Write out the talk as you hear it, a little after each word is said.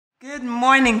Good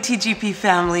morning, TGP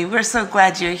family. We're so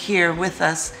glad you're here with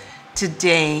us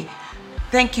today.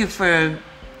 Thank you for,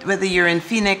 whether you're in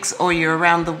Phoenix or you're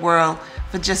around the world,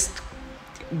 for just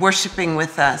worshiping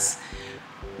with us.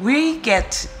 We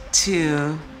get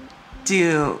to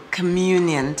do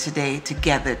communion today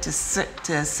together to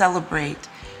celebrate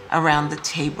around the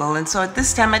table. And so at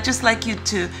this time, I'd just like you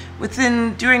to,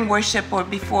 during worship or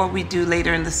before we do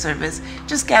later in the service,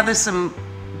 just gather some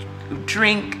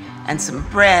drink and some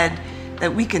bread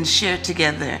that we can share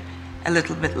together a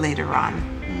little bit later on.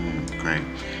 Great.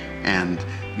 And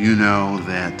you know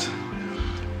that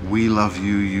we love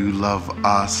you, you love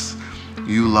us,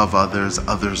 you love others,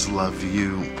 others love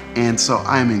you. And so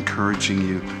I'm encouraging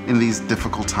you in these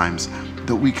difficult times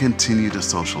that we continue to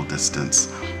social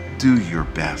distance. Do your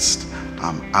best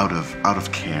out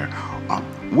of care.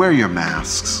 Wear your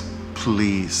masks,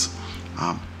 please.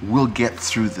 We'll get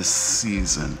through this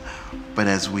season, but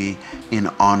as we, in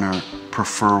honor,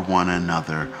 prefer one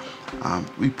another,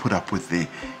 we put up with the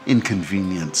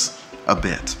inconvenience a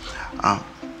bit.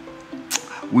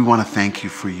 We want to thank you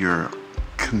for your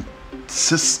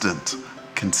consistent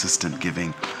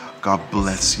giving. God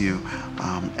bless you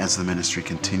as the ministry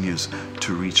continues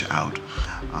to reach out.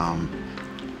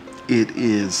 It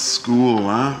is school,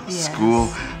 Yes.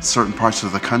 School, certain parts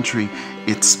of the country,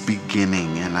 it's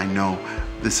beginning, and I know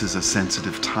this is a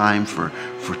sensitive time for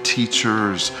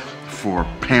teachers, for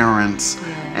parents,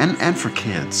 Yes. and for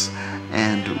kids.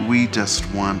 And we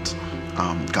just want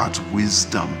God's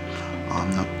wisdom,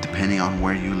 depending on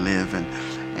where you live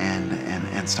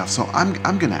and stuff. So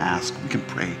I'm going to ask, we can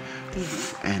pray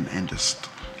and just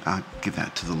give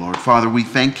that to the Lord. Father, we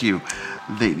thank you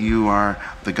that you are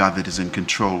the God that is in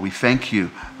control. We thank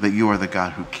you that you are the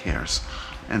God who cares.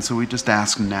 And so we just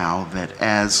ask now that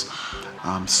as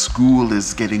school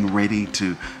is getting ready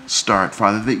to start,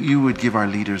 Father, that you would give our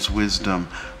leaders wisdom,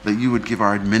 that you would give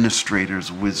our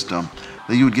administrators wisdom,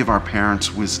 that you would give our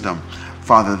parents wisdom,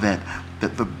 Father, that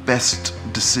the best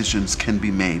decisions can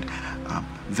be made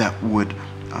that would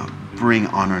bring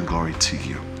honor and glory to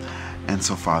you. And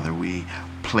so, Father, we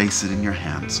place it in your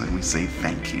hands and we say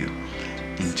thank you.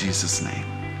 In Jesus' name,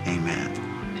 amen.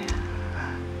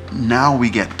 Now we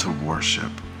get to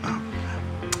worship.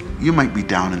 You might be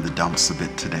down in the dumps a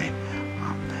bit today,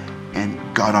 and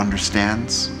God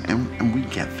understands, and we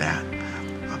get that.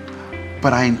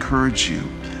 But I encourage you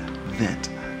that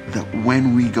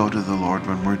when we go to the Lord,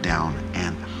 when we're down,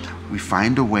 and we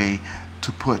find a way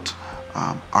to put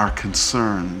our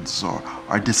concerns or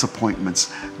our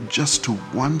disappointments just to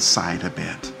one side a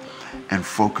bit and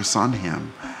focus on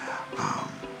Him,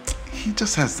 He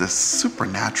just has this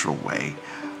supernatural way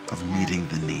of meeting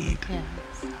the need. Yes.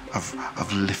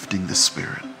 Of lifting the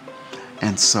spirit.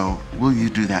 And so, will you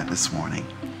do that this morning?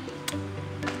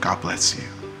 God bless you.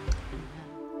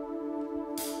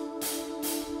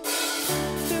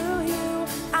 Through you,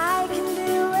 I can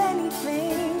do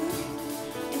anything,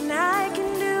 and I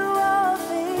can do all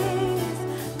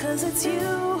things, 'cause it's you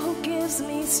who gives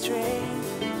me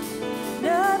strength.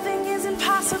 Nothing is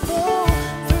impossible.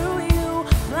 Through you,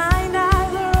 blind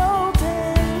eyes are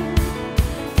open,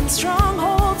 and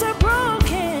strongholds are broken.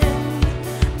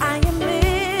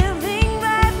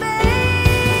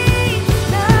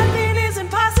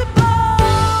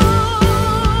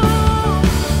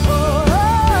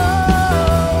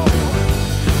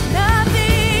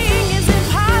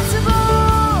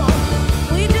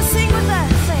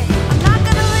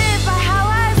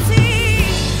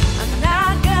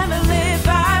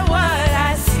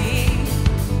 See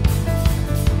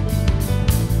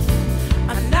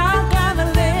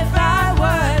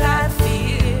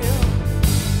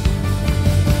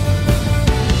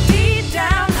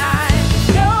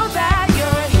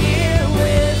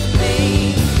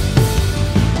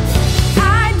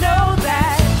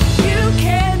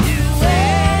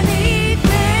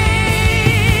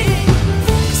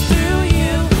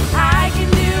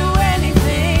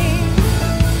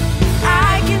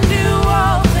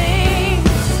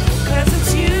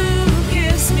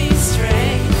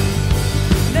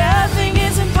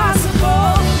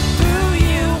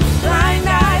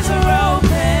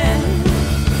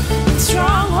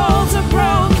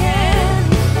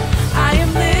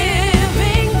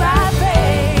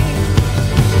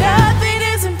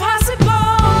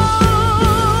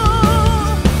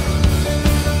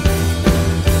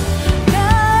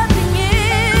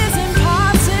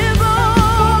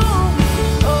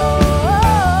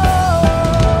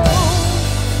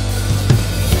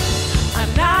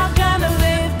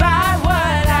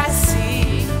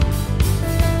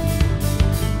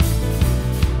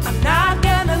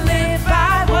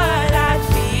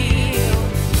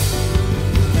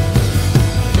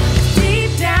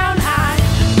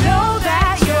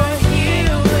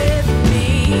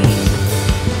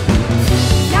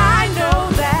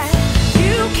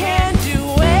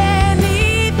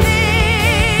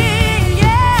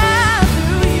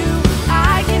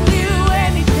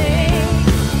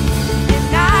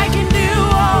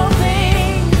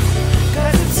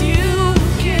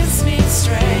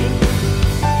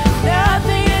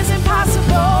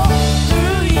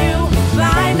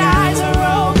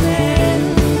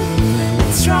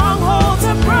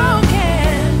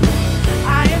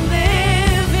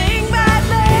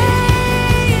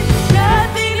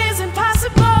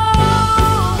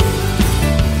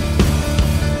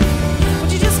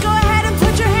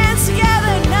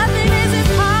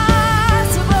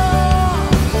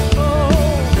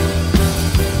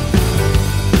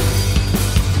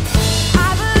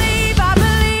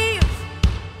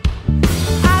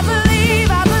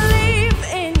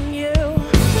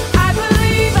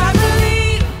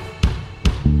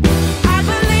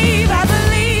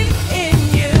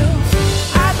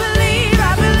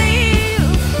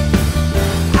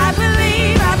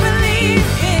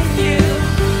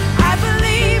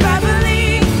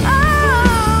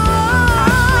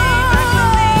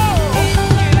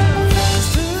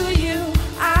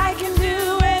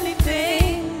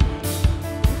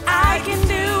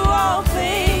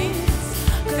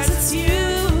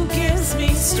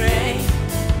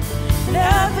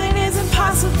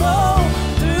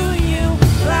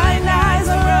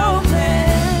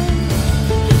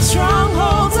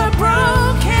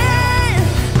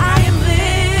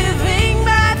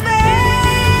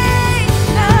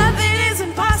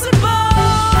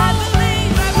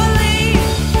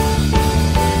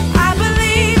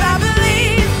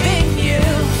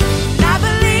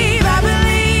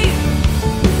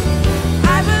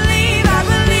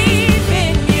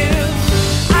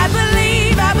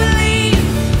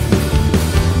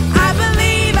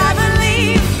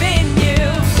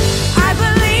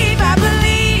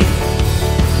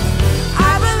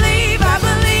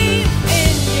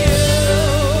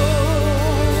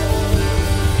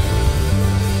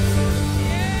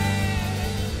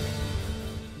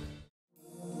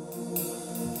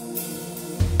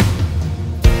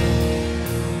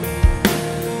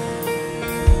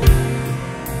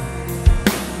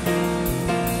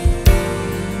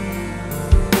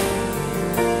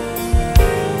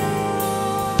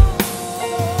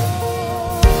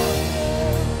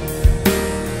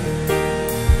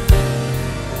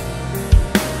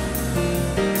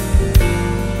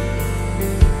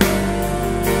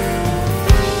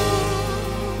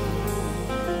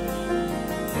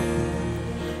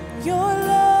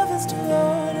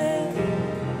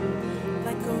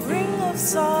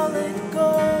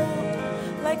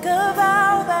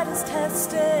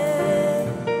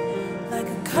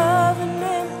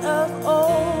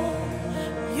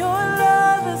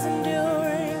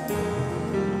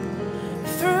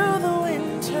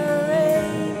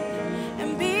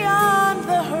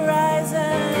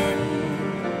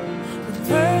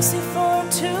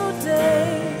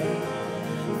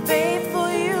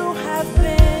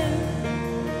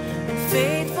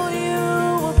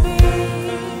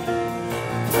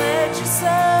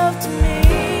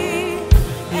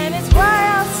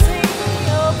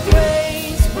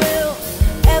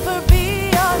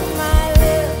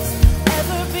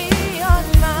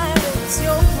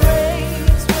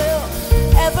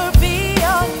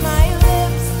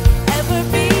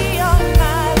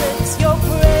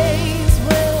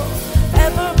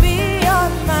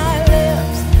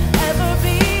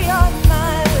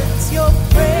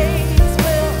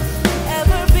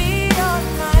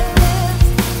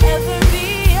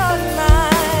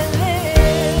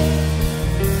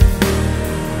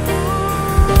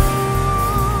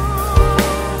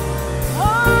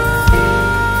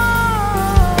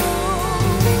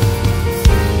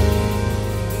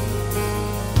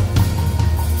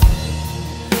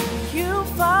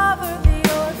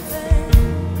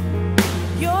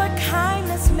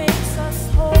Jesus makes us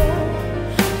whole,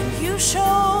 and you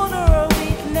shoulder our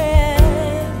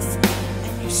weakness,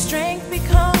 and your strength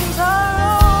becomes our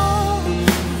own.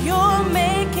 You're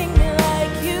making me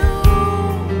like you,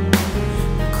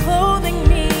 clothing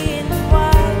me in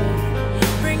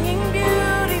white, bringing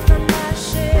beauty from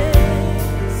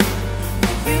ashes.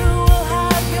 You will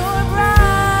have your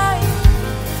bride,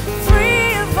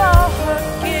 free of all her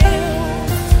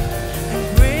guilt,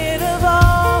 and rid of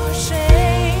all her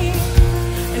shame,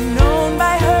 and known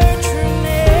by her true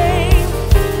name.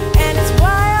 And it's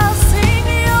why I'll sing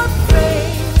your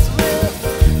praise will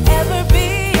ever be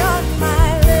on my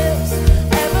lips,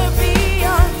 ever be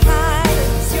on my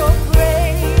lips. Your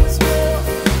praise will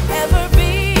ever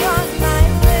be on my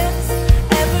lips,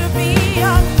 ever be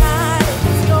on my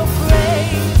lips. Your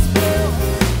praise will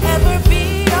ever be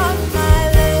on my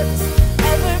lips,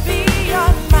 ever be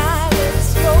on my lips.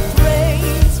 Your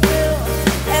praise will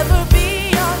ever be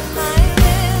on my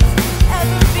lips,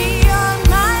 ever be on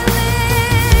my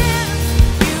lips.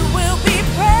 You will be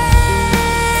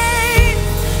praised,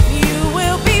 you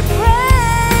will be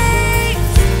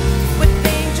praised. With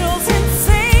angels and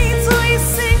saints we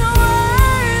sing,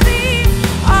 worthy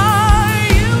are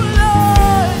you,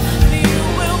 Lord. And you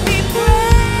will be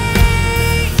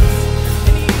praised,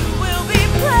 and you will be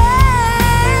praised.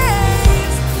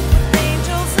 With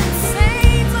angels and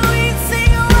saints we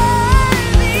sing,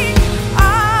 worthy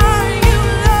are you,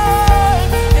 Lord.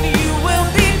 And you will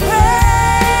be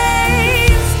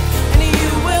praised, and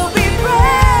you will be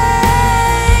praised.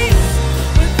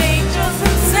 With angels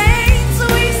and saints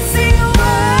we sing,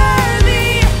 worthy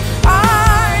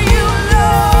are you,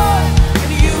 Lord.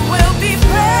 And you will be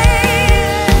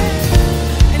praised,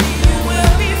 and you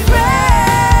will be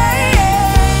praised.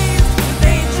 With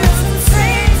angels and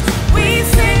saints we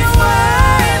sing,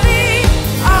 worthy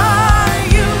are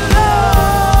you,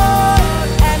 Lord.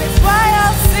 And it's why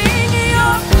I'll sing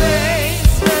your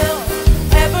praise will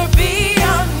ever be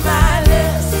on my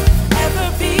lips, ever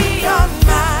be on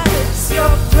my lips.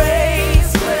 Your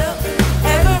praise will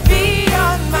ever be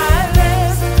on my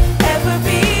lips, ever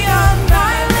be on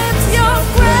my lips. Your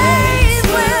praise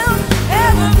will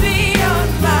ever be on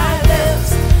my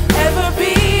lips, ever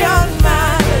be on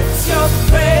my lips. Your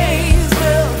praise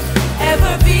will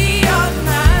ever be on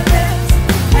my lips,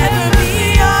 ever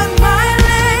be on my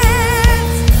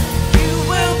lips. You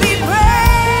will be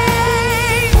praised,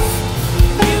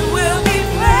 you will be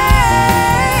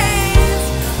praised.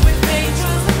 With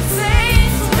angels and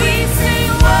saints we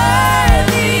sing,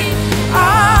 worthy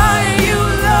are you,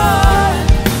 Lord.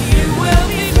 You will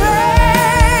be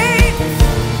praised,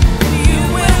 you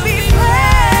will be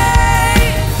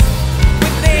praised.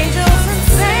 With angels and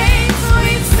saints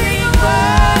we sing,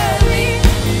 worthy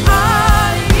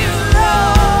are you,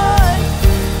 Lord.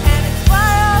 And it's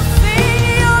why I'll sing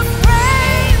your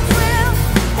praise will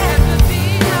ever be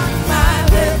on my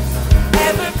lips,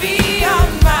 ever be on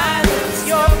my lips.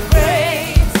 Your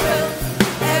praise will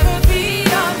ever be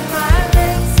on my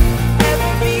lips,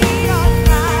 ever be on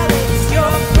my lips.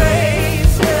 Your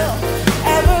praise will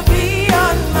ever be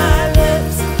on my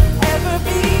lips, ever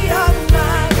be on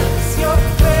my lips. Your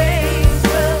praise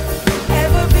will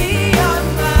ever be on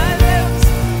my lips,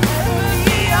 ever be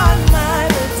on my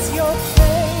lips. Your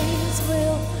praise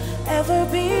will ever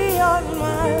be on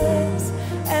my lips,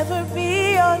 ever be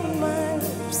on my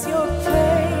lips. Your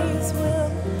praise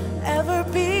will ever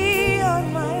be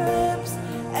on my lips,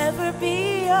 ever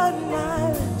be on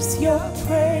my lips. Your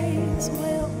praise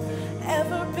will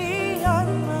ever be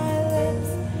on my lips,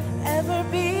 ever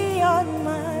be on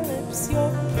my lips.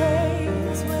 Your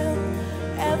praise will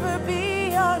ever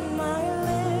be on my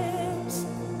lips.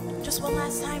 Just one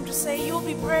last time to say you'll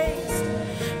be praised,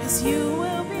 as you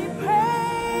will be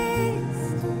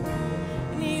praised,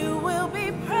 and you will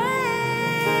be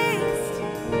praised.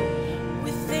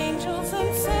 With angels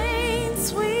and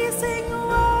saints we sing,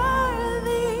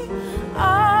 worthy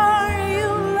are you,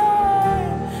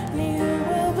 Lord. And you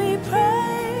will be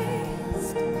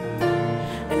praised,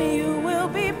 and you will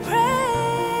be praised.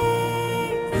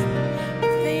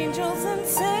 With angels and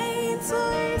saints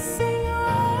we sing,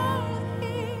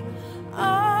 worthy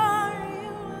are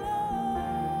you, Lord.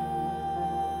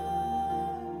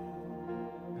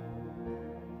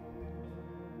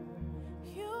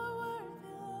 You're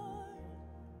worthy, Lord.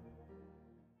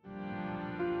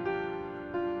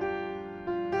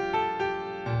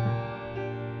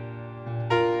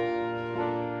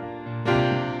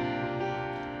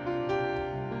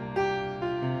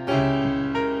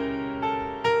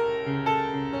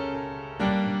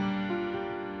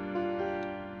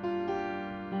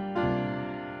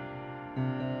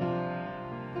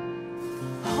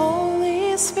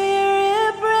 Holy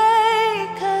Spirit,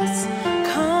 break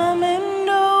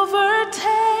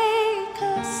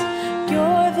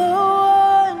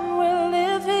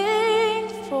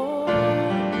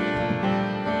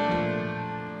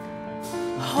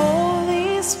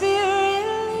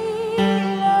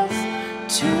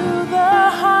to the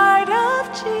heart of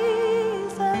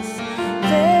Jesus.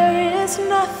 There is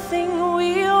nothing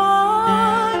we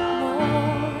want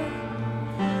more.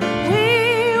 We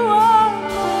want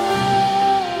more.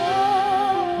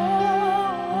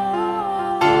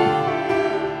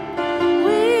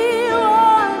 We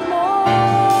want more.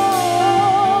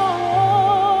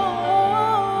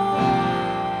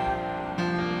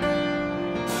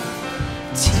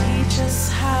 Teach us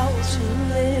how to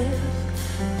live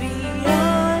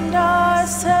beyond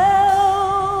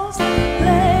ourselves.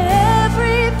 Let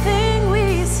everything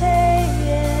we say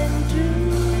and do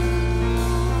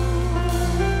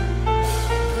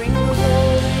bring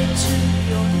glory to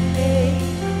your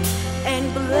name and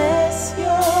bless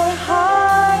your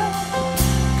heart.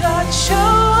 God,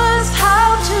 show us how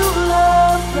to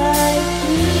love like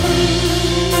you.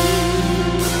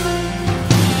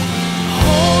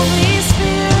 Holy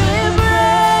Spirit,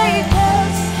 break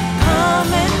us,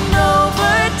 come and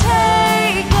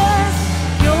overtake us.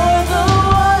 You're the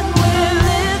one we're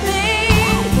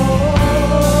living for.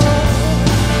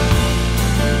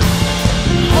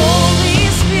 Holy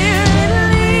Spirit,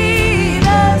 lead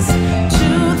us to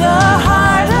the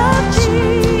heart of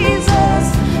Jesus.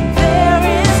 There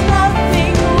is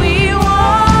nothing we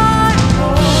want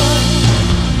more.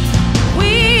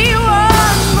 We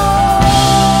want more.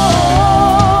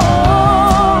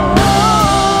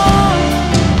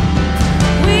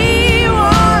 We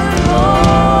want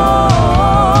more.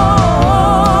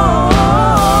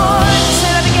 Say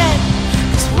that again.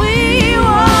 'Cause we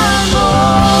want more.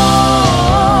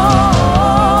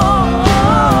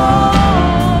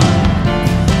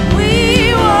 We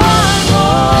want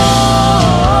more.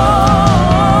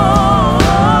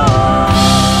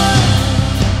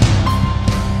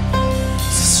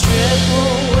 So strip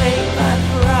away my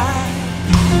pride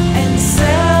and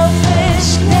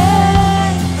selfishness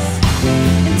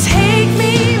and take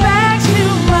me back to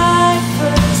my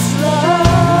first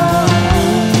love.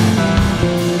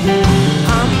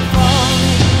 I'm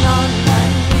falling on my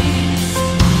knees.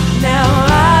 Now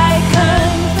I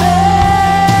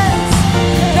confess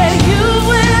that you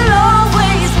will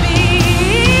always be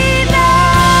enough.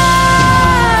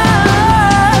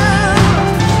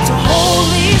 So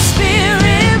Holy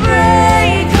Spirit,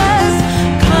 break us,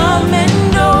 come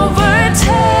and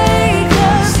overtake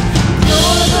us.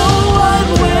 You're the one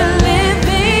we're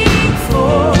living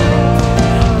for.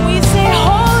 We say,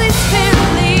 Holy Spirit,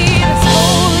 lead us.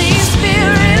 Holy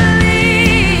Spirit,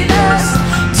 lead us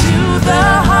to the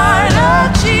heart of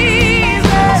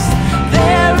Jesus.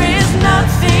 There is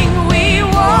nothing we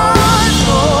want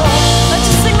more. Let's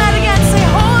just sing that again. Say,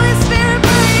 Holy Spirit,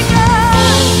 break us.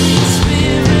 Holy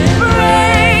Spirit,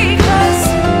 break us.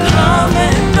 Come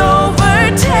and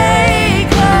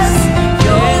overtake us.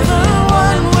 You're the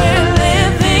one we're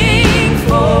living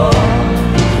for.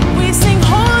 We sing,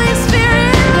 Holy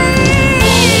Spirit,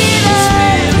 lead us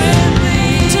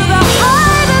to the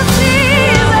heart of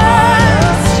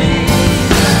Jesus.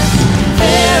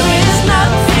 There is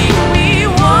nothing we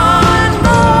want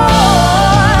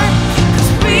more.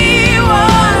 'Cause we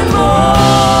want more.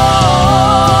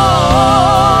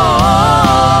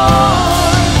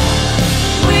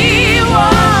 We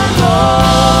want more.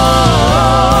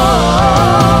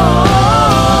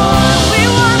 We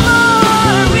want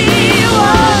more. We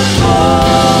want more.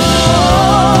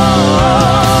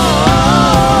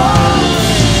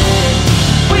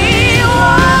 We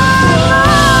want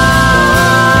more.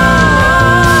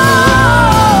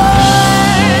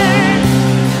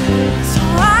 So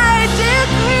I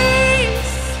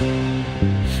decrease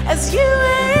as you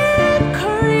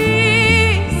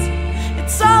increase.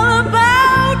 It's all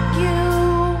about you.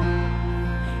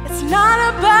 It's not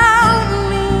about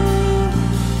me.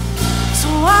 So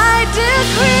I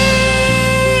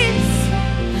decrease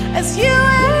as you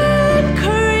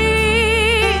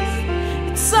increase.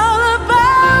 It's all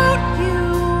about you.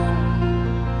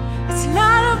 It's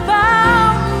not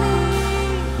about me.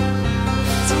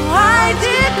 So I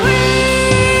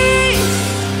decrease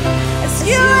as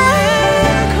you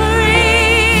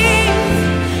increase.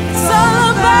 It's all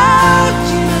about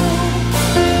you.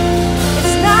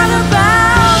 It's not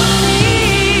about me.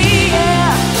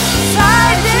 Yeah. So I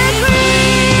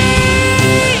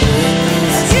decrease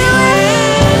as you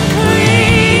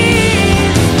increase.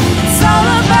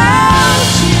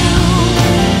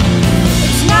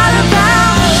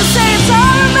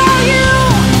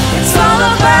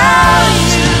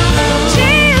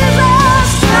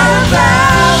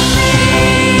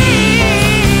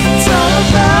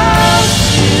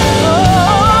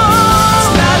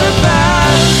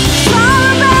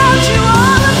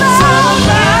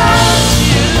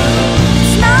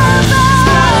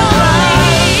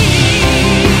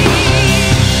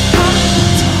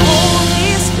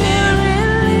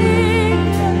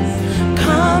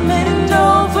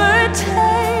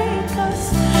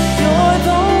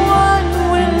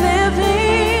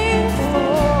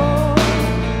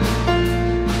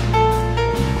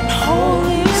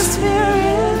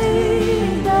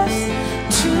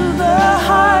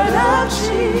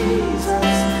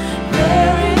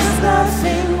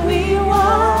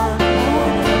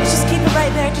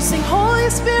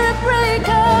 Spirit, break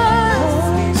us.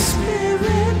 Holy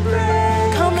Spirit,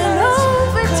 break Come and us.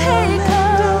 overtake Come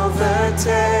and us.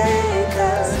 overtake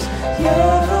us.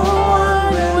 You're the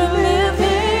one we're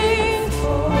living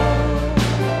for.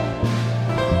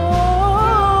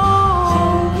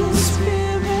 Holy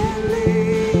Spirit,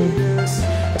 lead us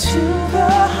to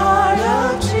the heart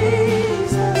of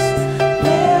Jesus.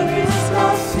 There is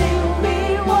nothing we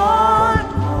want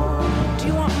more. Do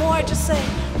you want more? Just say,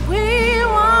 we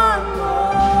want more.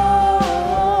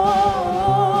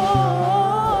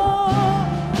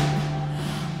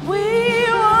 We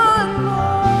want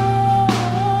more.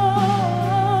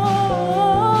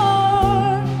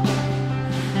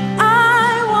 I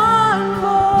want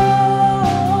more.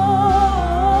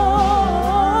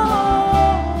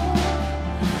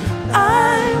 I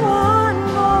want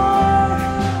more.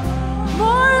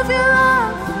 More of your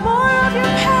love, more of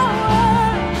your power.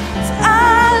 'Cause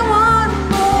I want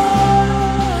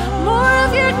more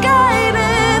of your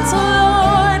guidance,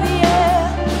 Lord, yeah.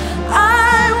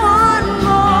 I want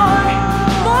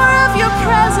more of your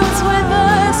presence with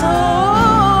us, oh.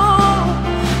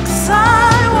 'Cause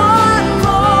I want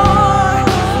more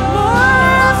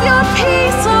of your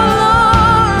peace, oh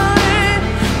Lord.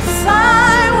 'Cause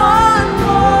I want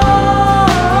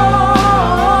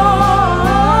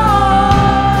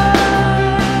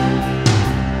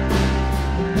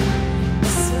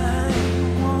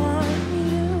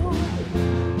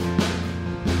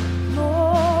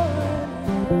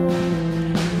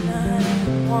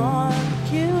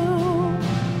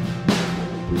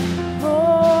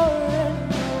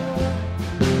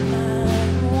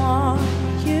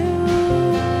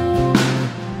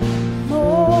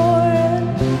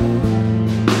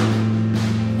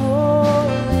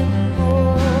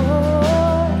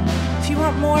If you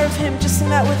want more of him, just sing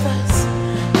that with us.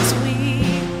 'Cause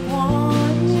we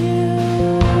want you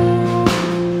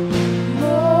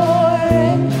more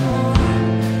and more.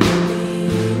 We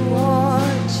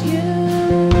want you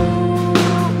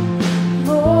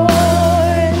more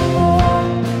and more.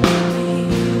 We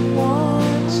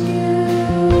want you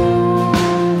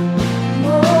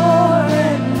more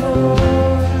and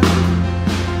more.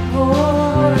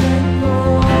 More and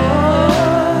more.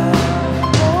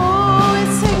 Oh, we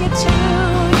sing it to you.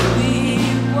 We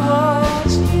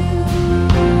want you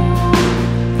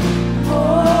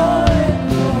more and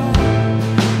more.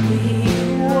 We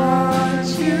want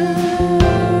you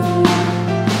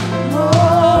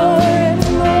more and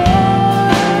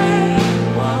more.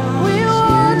 We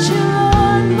want you,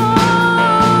 Lord, more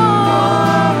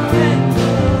and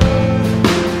more.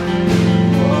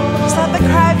 Is that the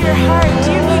cry of your heart? Do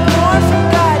you need more from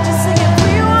God? Just sing it.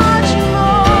 We want you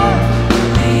more.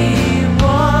 We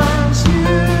want you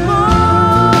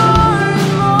more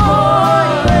and more.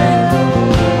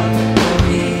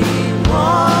 We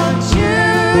want you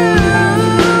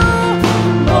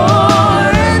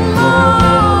more and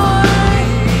more. We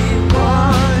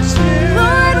want you.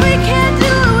 Lord, we can't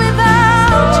do it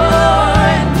without you,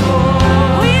 Lord.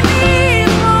 We need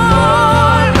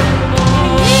more.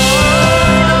 We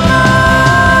need more.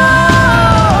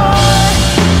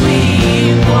 We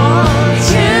want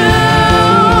you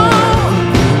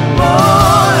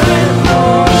more and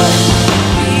more.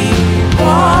 We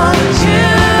want you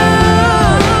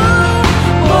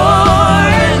more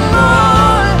and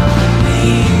more. We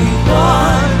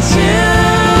want you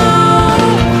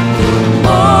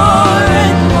more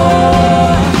and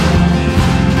more.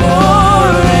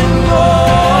 More and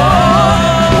more.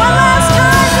 One last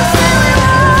time to say we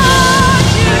want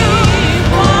you. We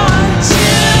want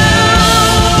you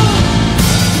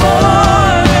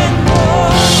more and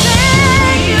more.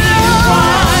 Thank you. We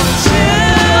want you.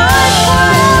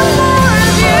 More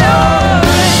of you.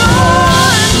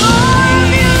 More of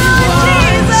you,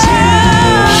 Jesus.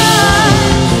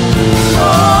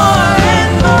 More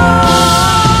and more.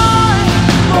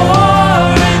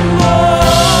 More and more.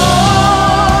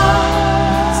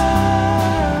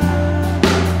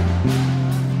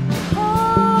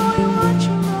 Oh, we want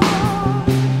you more.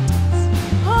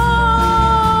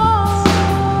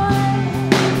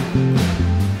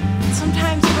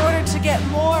 Sometimes in order to get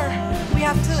more, we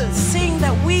have to sing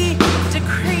that we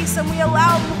decrease and we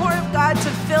allow more of God to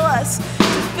fill us,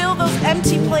 to fill those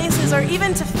empty places, or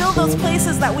even to fill those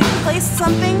places that we placed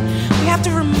something. We have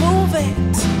to remove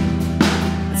it.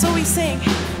 So we sing,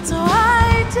 so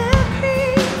I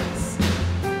decrease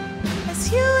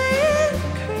as you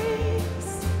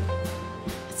increase.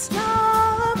 It's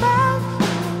not about you.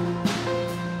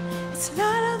 It's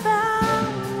not about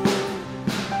me.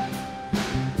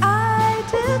 I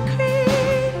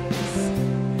decrease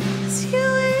as you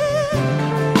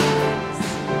increase.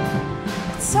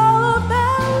 It's all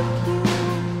about you.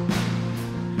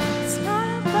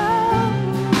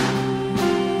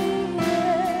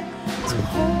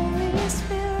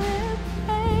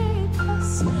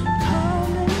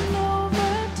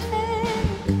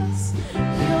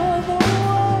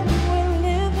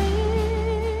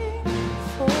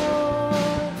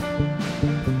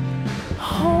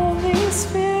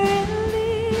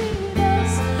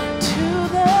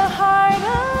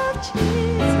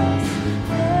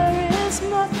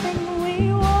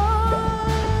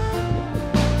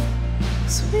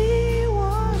 'cause we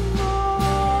want more.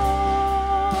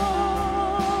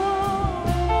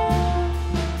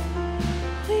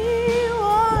 We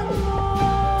want more.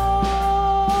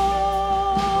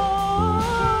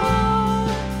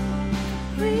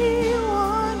 We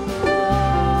want more.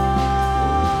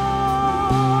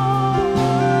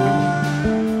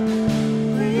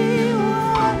 We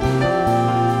want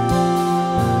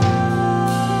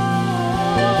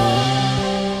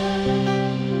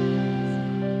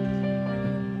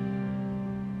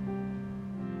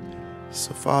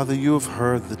So, Father, you have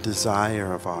heard the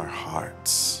desire of our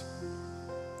hearts.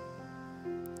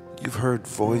 You've heard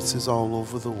voices all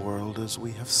over the world as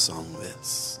we have sung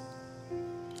this.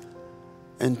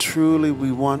 And truly,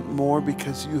 we want more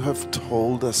because you have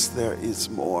told us there is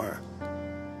more.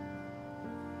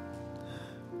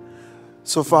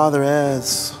 So, Father,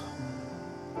 as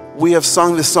we have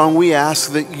sung this song, we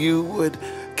ask that you would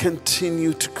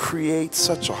continue to create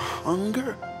such a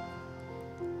hunger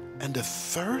and a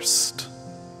thirst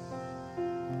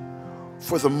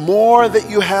for the more that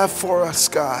you have for us,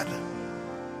 God.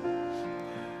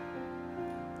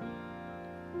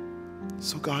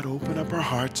 So God, open up our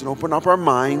hearts and open up our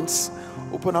minds,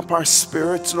 open up our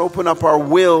spirits and open up our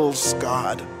wills,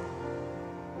 God.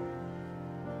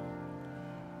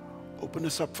 Open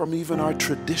us up from even our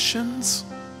traditions,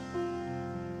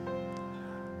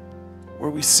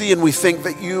 where we see and we think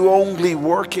that you only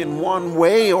work in one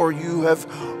way, or you have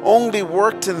only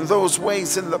worked in those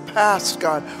ways in the past,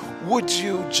 God. Would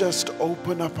you just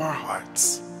open up our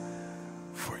hearts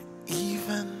for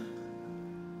even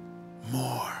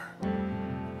more?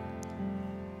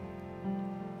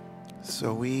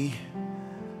 So we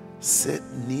sit,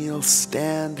 kneel,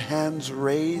 stand, hands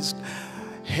raised,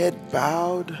 head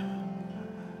bowed,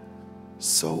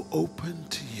 so open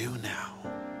to you now.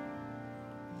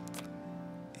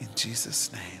 In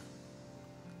Jesus' name,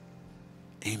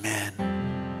 amen.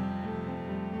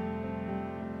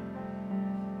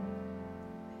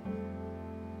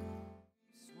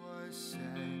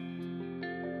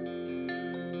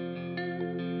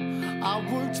 I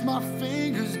worked my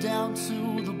fingers down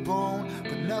to the bone,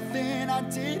 but nothing I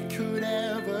did could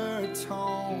ever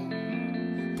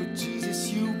atone. But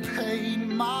Jesus, you paid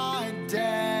my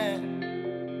debt.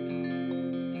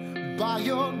 By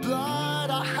your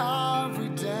blood I have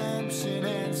redemption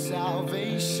and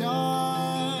salvation.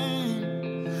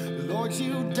 Lord,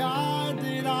 you died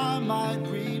that I might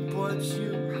reap what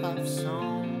you have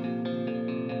sown.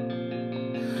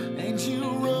 And you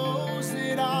rose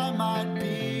that I might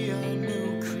be a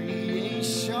new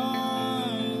creation.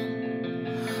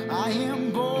 I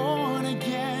am born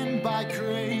again by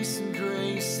grace and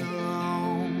grace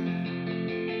alone.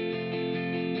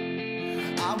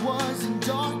 I was in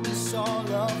darkness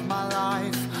all of my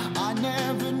life. I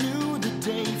never knew the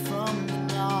day from the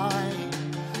night.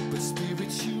 But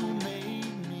Spirit, you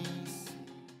made me see.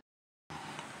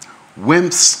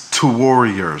 Wimps to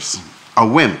warriors. A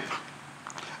wimp,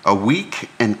 a weak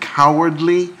and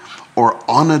cowardly or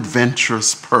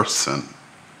unadventurous person.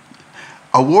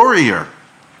 A warrior,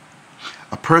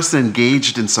 a person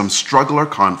engaged in some struggle or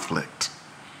conflict.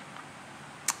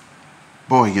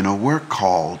 Boy, you know, we're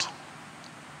called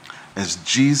as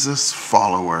Jesus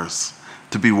followers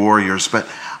to be warriors, but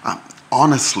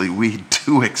honestly, we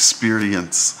do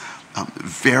experience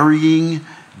varying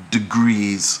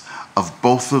degrees of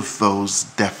both of those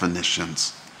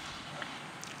definitions.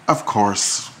 Of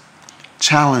course,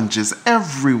 challenges,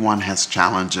 everyone has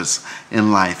challenges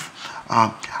in life.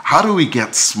 How do we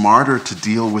get smarter to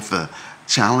deal with the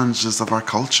challenges of our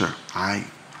culture?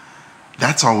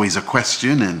 That's always a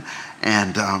question,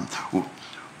 and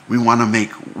we want to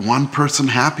make one person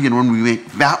happy, and when we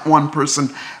make that one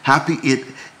person happy,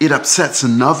 it upsets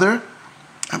another.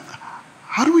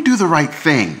 How do we do the right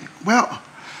thing? Well,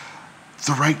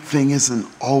 the right thing isn't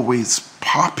always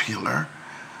popular.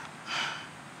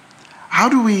 How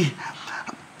do we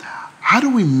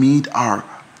meet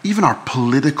even our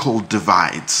political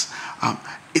divides?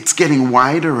 It's getting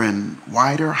wider and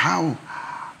wider. How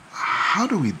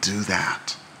do we do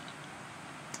that?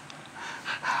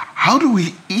 How do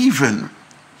we even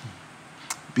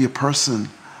be a person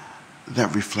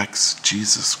that reflects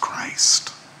Jesus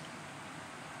Christ?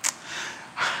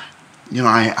 You know,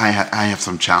 I have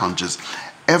some challenges.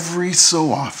 Every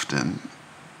so often,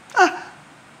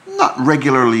 not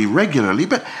regularly,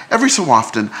 but every so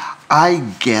often,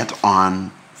 I get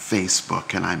on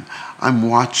Facebook and I'm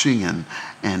watching and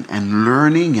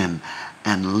learning and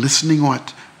listening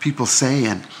what people say,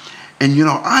 and you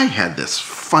know, I had this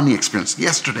funny experience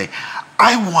yesterday.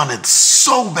 I wanted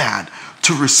so bad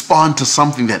to respond to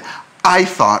something that I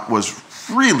thought was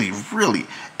really, really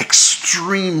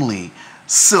extremely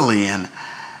silly, and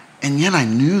yet I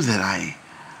knew that I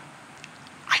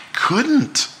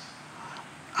couldn't,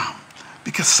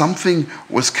 because something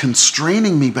was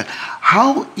constraining me. But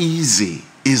how easy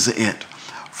is it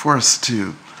for us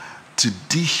to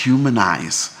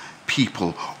dehumanize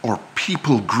people or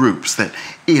people groups, that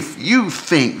if you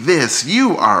think this,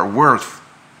 you are worth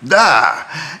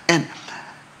and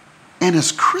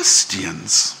as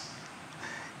Christians,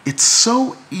 it's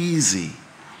so easy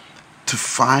to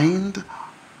find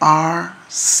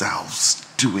ourselves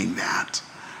doing that.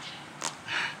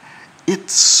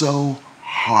 It's so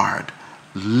hard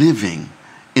living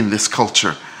in this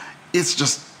culture. It's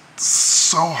just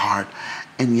so hard,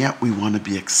 and yet we want to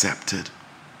be accepted.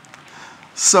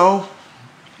 So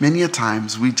many a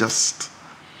times we just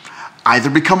either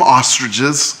become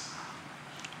ostriches,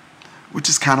 which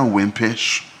is kind of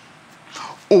wimpish,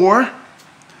 or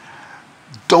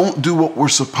don't do what we're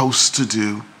supposed to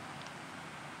do.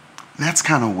 That's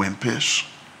kind of wimpish.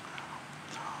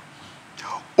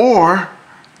 Or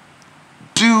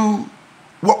do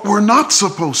what we're not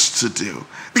supposed to do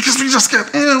because we just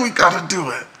get, we got to do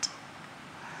it.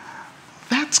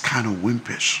 That's kind of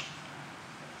wimpish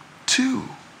too.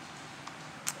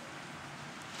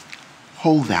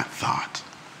 Hold that thought.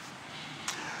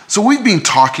 So we've been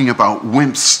talking about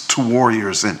wimps to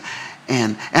warriors, and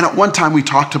at one time we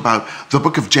talked about the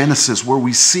book of Genesis, where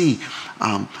we see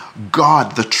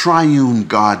God, the triune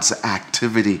God's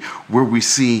activity, where we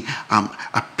see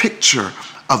a picture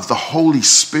of the Holy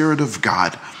Spirit of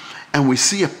God, and we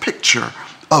see a picture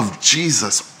of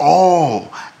Jesus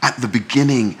all at the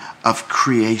beginning of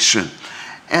creation.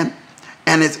 And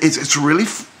it's really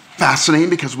fascinating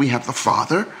because we have the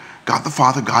Father, God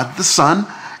the Son,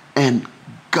 and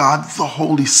God the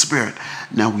Holy Spirit.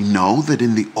 Now we know that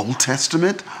in the Old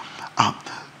Testament,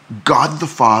 God the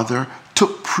Father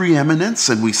took preeminence,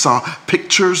 and we saw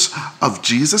pictures of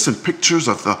Jesus and pictures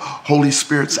of the Holy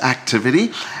Spirit's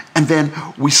activity. And then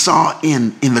we saw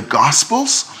in the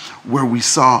Gospels, where we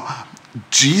saw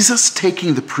Jesus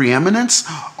taking the preeminence,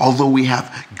 although we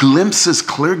have glimpses,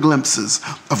 clear glimpses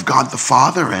of God the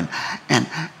Father,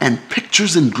 and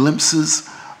pictures and glimpses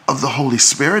of the Holy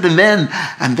Spirit. And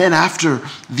then after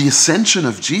the ascension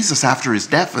of Jesus, after his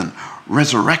death and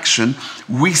resurrection,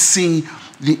 we see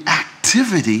the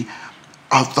activity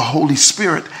of the Holy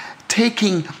Spirit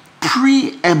taking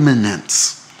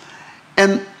preeminence.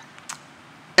 And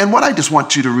what I just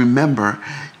want you to remember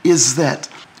is that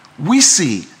we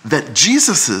see that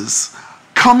Jesus's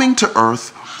coming to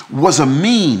earth was a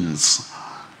means,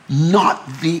 not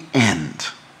the end.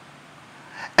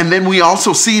 And then we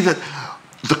also see that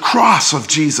the cross of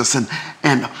Jesus and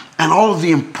all of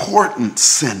the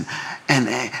importance and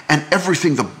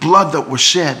everything, the blood that was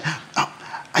shed,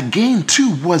 again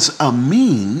too was a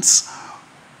means,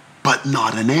 but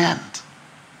not an end.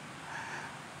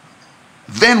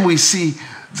 Then we see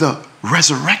the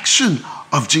resurrection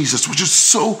of Jesus, which is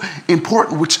so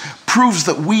important, which proves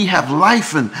that we have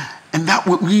life and that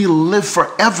we live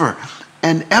forever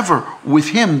and ever with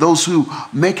him, those who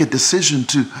make a decision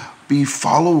to be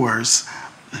followers.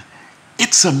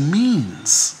 It's a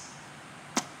means,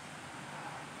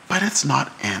 but it's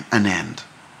not an end.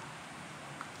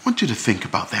 I want you to think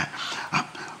about that.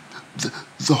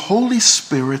 The Holy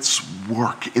Spirit's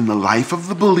work in the life of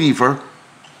the believer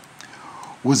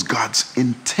was God's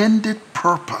intended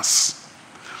purpose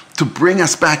to bring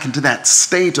us back into that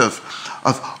state of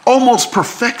almost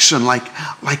perfection, like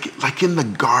in the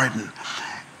garden.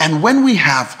 And when we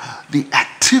have the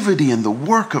activity and the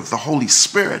work of the Holy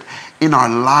Spirit in our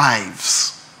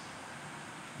lives,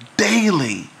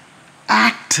 daily,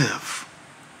 active,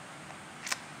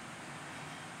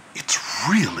 it's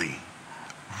really,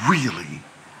 really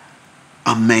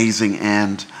amazing,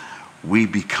 and we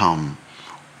become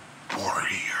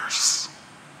warriors.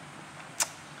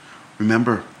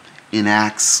 Remember in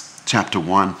Acts chapter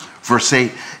 1, verse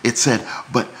 8, it said,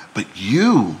 but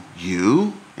you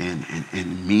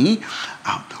and me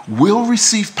will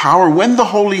receive power when the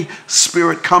Holy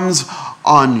Spirit comes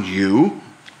on you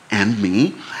and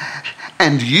me,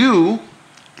 and you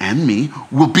and me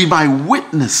will be my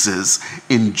witnesses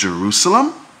in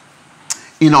Jerusalem,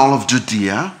 in all of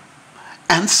Judea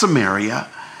and Samaria,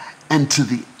 and to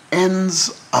the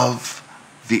ends of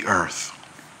the earth.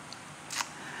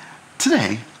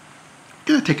 Today, I'm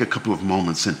going to take a couple of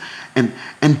moments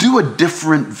and do a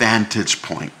different vantage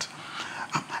point.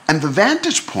 And the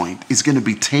vantage point is going to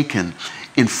be taken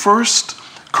in 1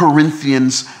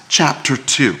 Corinthians chapter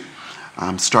 2.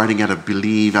 Starting at, I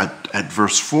believe, at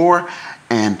verse 4,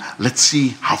 and let's see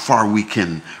how far we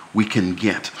can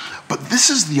get. But this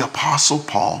is the Apostle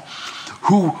Paul,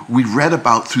 who we read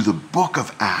about through the book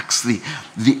of Acts, the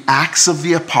Acts of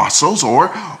the Apostles,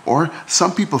 or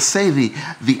some people say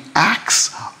the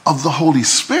Acts of the Holy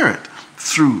Spirit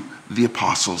through the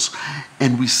Apostles.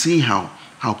 And we see how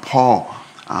Paul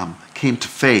came to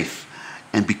faith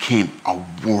and became a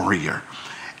warrior.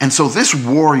 And so this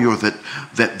warrior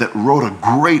that wrote a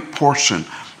great portion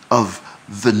of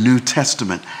the New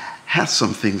Testament has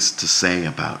some things to say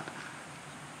about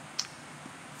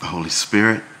the Holy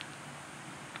Spirit,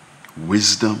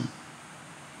 wisdom,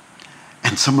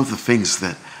 and some of the things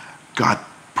that God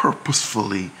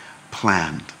purposefully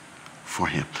planned for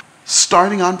him.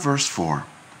 Starting on verse 4,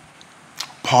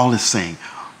 Paul is saying,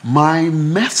 my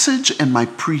message and my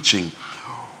preaching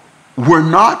were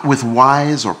not with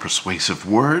wise or persuasive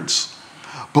words,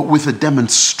 but with a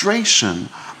demonstration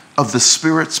of the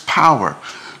Spirit's power,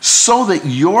 so that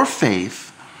your faith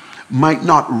might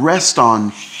not rest on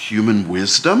human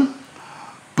wisdom,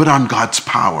 but on God's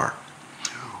power.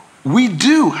 We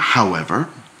do, however,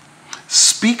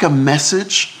 speak a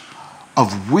message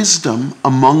of wisdom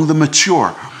among the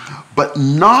mature, but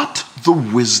not the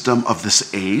wisdom of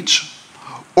this age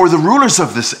or the rulers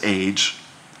of this age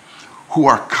who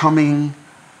are coming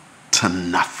to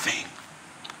nothing.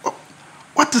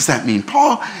 What does that mean?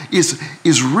 Paul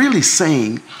is really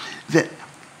saying that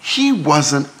he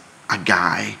wasn't a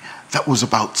guy that was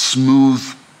about smooth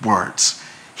words.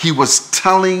 He was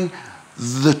telling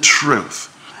the truth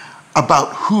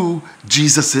about who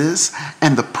Jesus is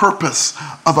and the purpose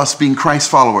of us being Christ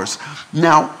followers.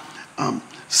 Now,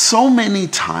 so many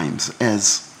times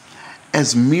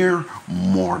as mere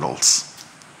mortals,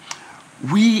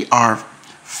 we are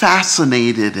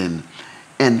fascinated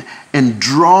and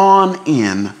drawn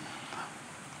in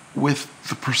with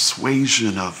the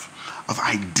persuasion of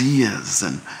ideas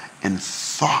and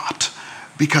thought,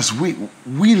 because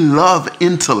we love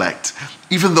intellect.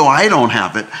 Even though I don't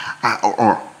have it,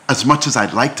 or as much as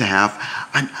I'd like to have,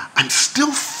 I'm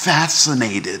still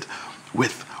fascinated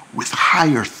with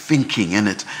higher thinking, and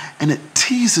it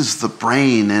teases the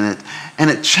brain, and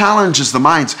it challenges the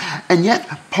minds. And yet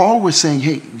Paul was saying,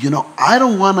 hey, I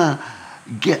don't want to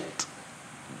get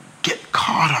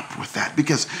caught up with that,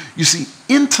 because you see,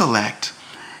 intellect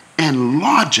and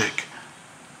logic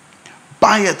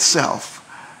by itself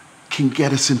can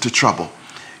get us into trouble.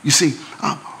 You see,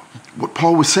 what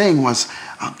Paul was saying was,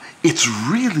 it's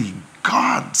really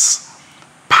God's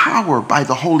power by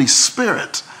the Holy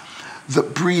Spirit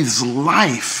that breathes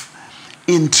life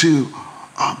into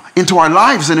our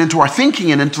lives and into our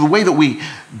thinking and into the way that we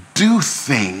do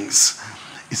things.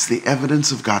 It's the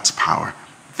evidence of God's power.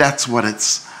 That's what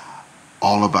it's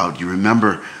all about. You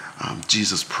remember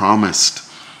Jesus promised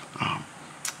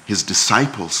his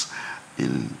disciples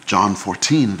in John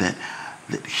 14 that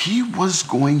he was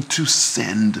going to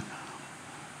send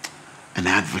an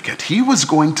advocate. He was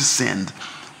going to send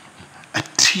a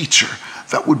teacher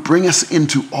that would bring us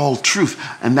into all truth,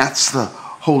 and that's the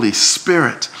Holy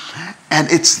Spirit.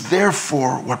 And it's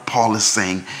therefore, what Paul is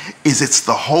saying is, it's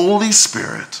the Holy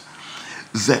Spirit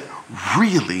that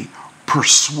really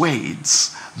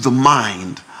persuades the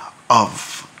mind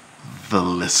of the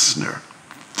listener.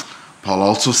 Paul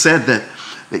also said that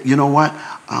you know what,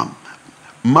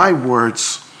 my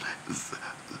words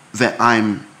that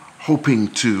I'm hoping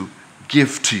to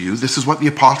give to you, this is what the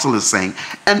apostle is saying,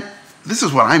 and this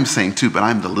is what I'm saying too, but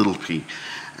I'm the little p,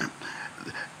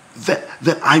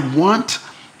 that I want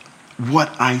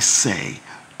what I say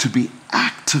to be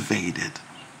activated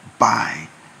by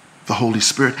the Holy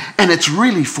Spirit. And it's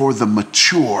really for the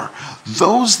mature,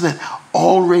 those that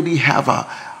already have a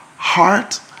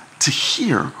heart to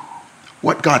hear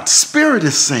what God's Spirit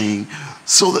is saying,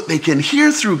 so that they can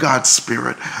hear through God's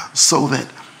Spirit, so that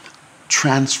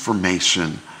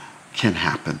transformation can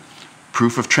happen.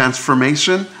 Proof of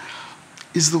transformation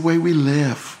is the way we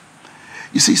live.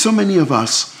 You see, so many of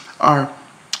us are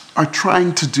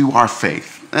trying to do our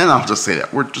faith. And I'll just say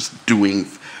that. We're just doing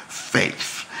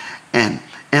faith. And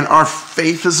our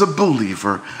faith as a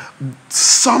believer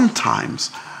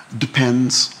sometimes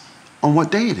depends on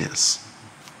what day it is.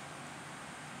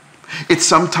 It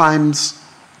sometimes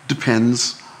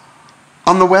depends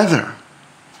on the weather.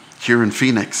 Here in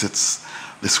Phoenix,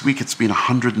 this week it's been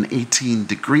 118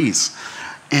 degrees.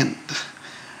 And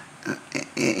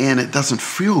it doesn't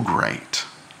feel great.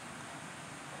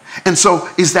 And so,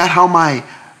 is that how my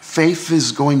faith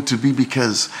is going to be,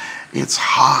 because it's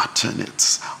hot and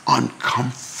it's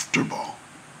uncomfortable?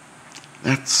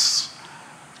 That's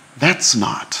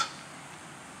not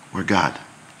where God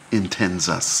intends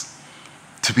us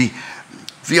to be.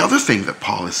 The other thing that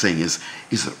Paul is saying is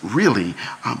that really,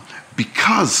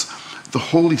 because the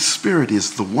Holy Spirit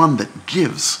is the one that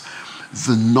gives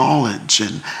the knowledge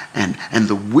and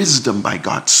the wisdom by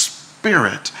God's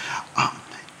Spirit,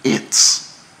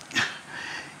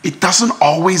 it doesn't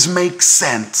always make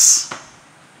sense.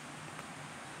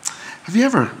 Have you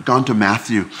ever gone to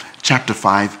Matthew chapter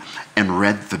 5 and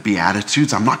read the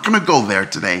Beatitudes? I'm not going to go there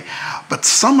today, but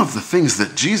some of the things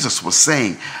that Jesus was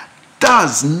saying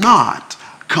does not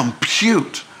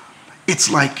compute. It's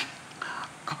like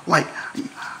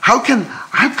how can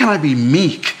I be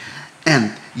meek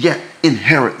and yet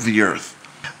inherit the earth?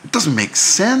 It doesn't make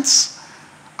sense.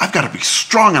 I've got to be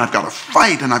strong, and I've got to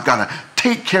fight, and I've got to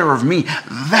take care of me.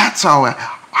 That's how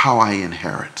I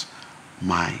inherit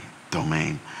my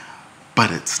domain.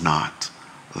 But it's not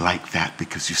like that,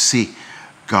 because you see,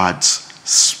 God's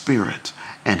Spirit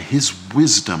and his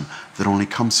wisdom that only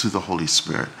comes through the Holy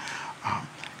Spirit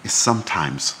is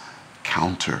sometimes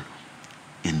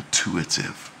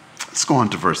counterintuitive. Let's go on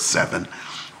to verse 7.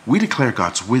 We declare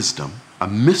God's wisdom, a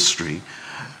mystery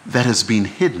that has been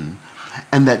hidden,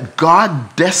 and that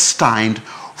God destined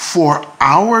for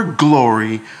our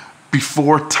glory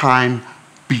before time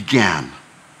began.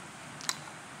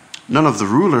 None of the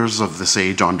rulers of this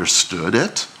age understood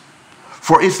it,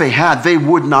 for if they had, they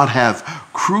would not have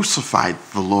crucified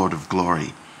the Lord of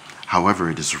glory. However,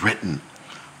 it is written,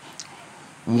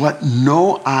 what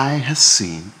no eye has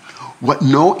seen, what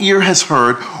no ear has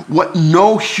heard, what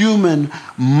no human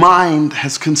mind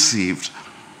has conceived,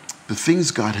 the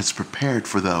things God has prepared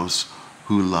for those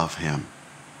who love him.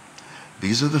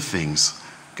 These are the things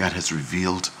God has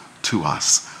revealed to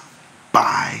us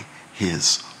by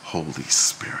his Holy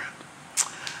Spirit.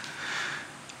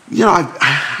 You know,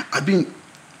 I've been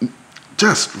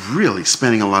just really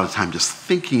spending a lot of time just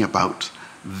thinking about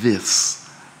these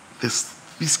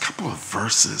couple of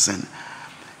verses, and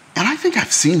I think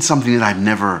I've seen something that I've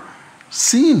never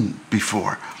seen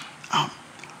before.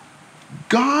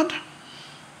 God,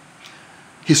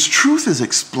 his truth is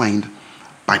explained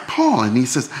by Paul, and he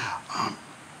says,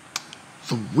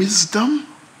 the wisdom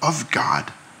of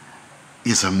God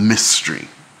is a mystery.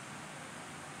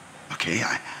 Okay,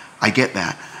 I get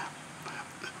that.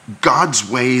 God's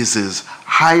ways is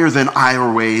higher than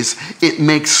our ways. It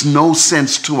makes no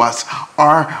sense to us.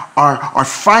 Our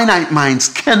finite minds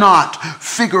cannot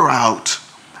figure out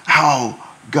how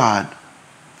God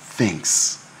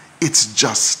thinks. It's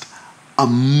just a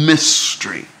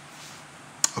mystery.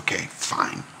 Okay,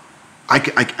 fine. I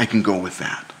can go with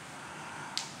that.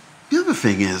 The other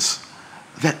thing is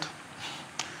that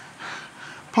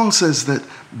Paul says that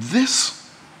this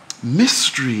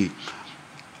mystery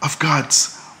of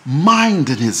God's mind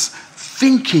and his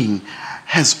thinking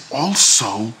has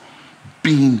also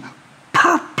been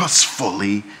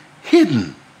purposefully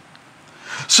hidden.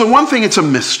 So one thing, it's a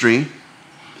mystery,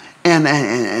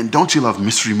 and don't you love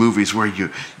mystery movies where you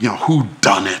know who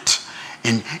done it,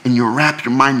 and you wrap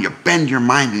your mind, you bend your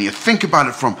mind, and you think about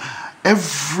it from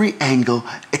every angle,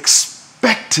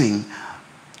 expecting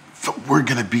that we're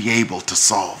going to be able to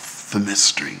solve the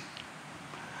mystery.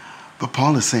 But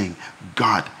Paul is saying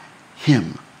God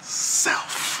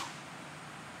himself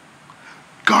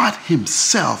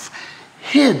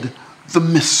hid the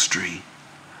mystery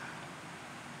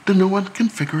that no one can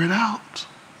figure it out.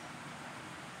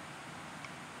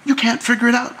 You can't figure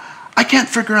it out. I can't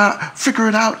figure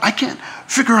it out. I can't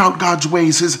figure out God's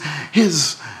ways,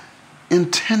 his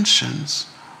intentions.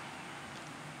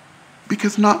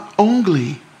 Because not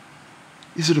only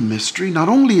is it a mystery, not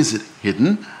only is it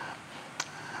hidden,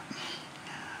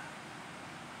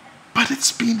 but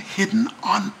it's been hidden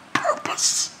on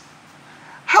purpose.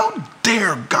 How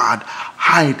dare God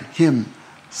hide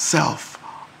himself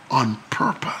on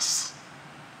purpose?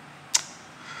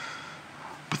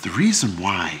 But the reason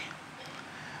why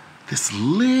this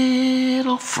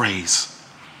little phrase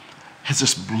has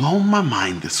just blown my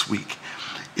mind this week,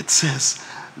 it says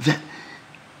that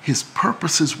his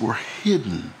purposes were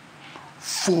hidden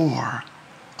for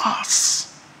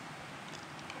us,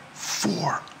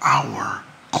 for our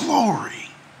glory.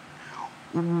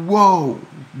 Whoa,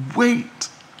 wait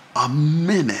a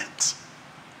minute.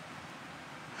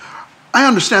 I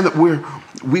understand that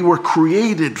we were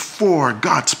created for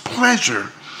God's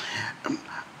pleasure.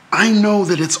 I know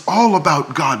that it's all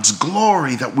about God's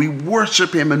glory, that we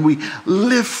worship him and we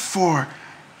live for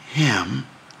him.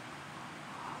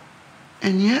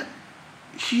 And yet,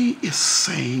 he is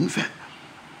saying that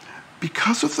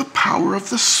because of the power of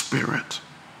the Spirit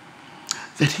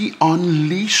that he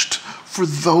unleashed for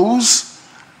those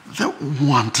that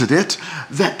wanted it,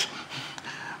 that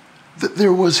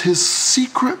there was his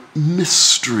secret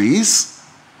mysteries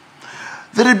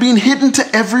that had been hidden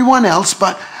to everyone else,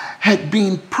 but had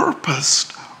been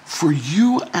purposed for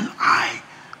you and I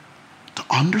to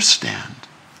understand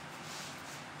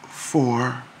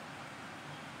for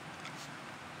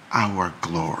our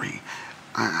glory.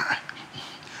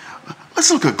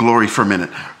 Let's look at glory for a minute.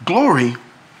 Glory,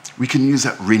 we can use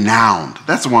that renowned.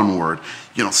 That's one word.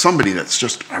 You know, somebody that's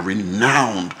just a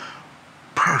renowned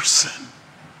person.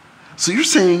 So you're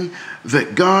saying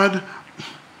that God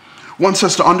wants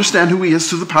us to understand who he is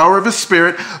through the power of his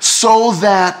Spirit so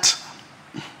that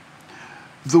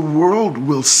the world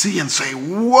will see and say,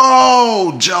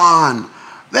 whoa, John,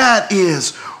 that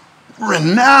is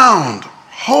renowned.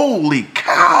 Holy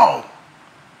cow.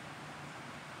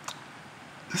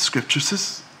 The scripture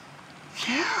says,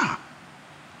 yeah.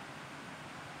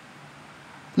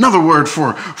 Another word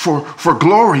for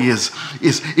glory is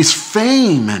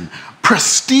fame and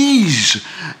prestige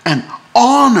and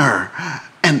honor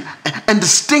and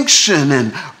distinction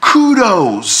and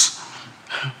kudos,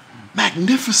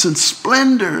 magnificent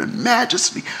splendor and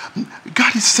majesty.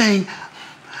 God is saying,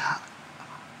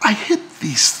 I hid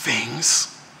these things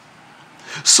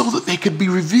so that they could be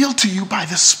revealed to you by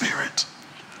the Spirit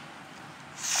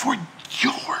for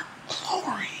your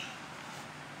glory.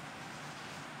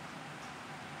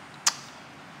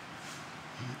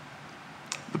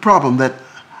 The problem that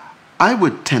I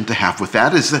would tend to have with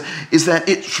that is that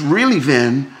it's really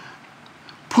then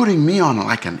putting me on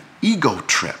like an ego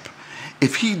trip.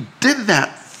 If he did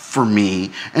that for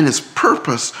me and his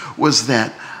purpose was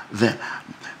that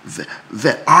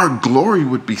our glory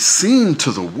would be seen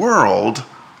to the world,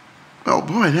 well,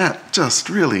 boy, that just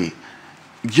really,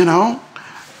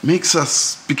 makes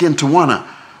us begin to want to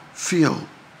feel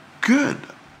good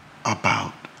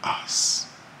about us.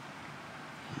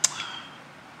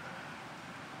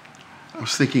 I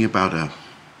was thinking about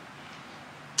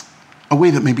a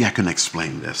way that maybe I can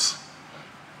explain this.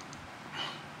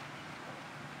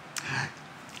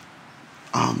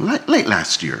 Late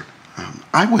last year,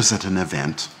 I was at an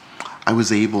event. I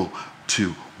was able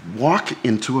to walk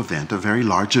into an event, a very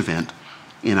large event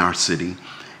in our city,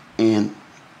 and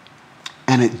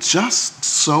it just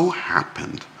so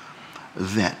happened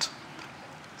that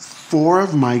 4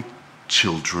 of my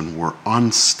children were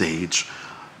on stage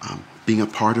being a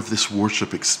part of this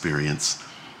worship experience,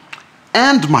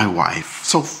 and my wife.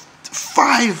 So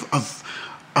 5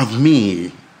 of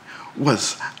me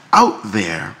was out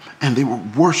there, and they were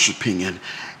worshiping,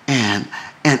 and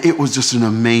it was just an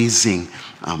amazing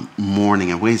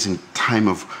morning, amazing time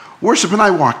of worship. And I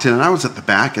walked in, and I was at the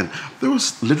back, and there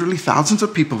was literally thousands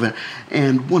of people there.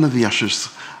 And one of the ushers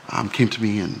came to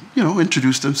me and,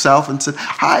 introduced himself and said,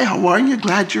 "Hi, how are you?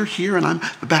 Glad you're here." And I'm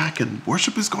at the back, and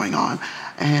worship is going on.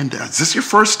 And is this your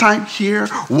first time here?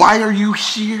 Why are you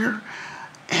here?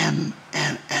 And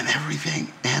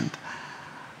everything.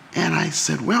 And I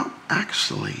said, well,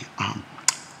 actually,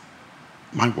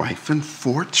 my wife and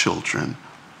 4 children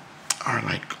are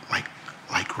like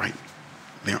right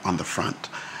there on the front,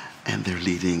 and they're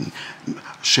leading,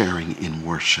 sharing in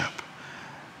worship.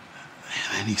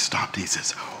 And then he stopped and he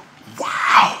says,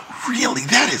 "Wow, really?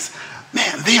 That is,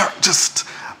 man, they are just,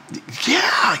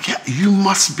 yeah, you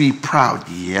must be proud."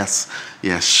 Yes,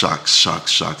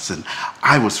 shucks. And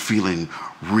I was feeling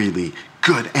really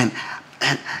good. And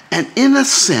in a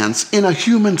sense, in a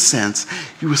human sense,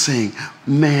 he was saying,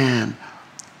 man,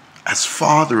 as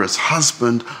father, as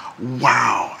husband,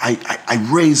 wow, I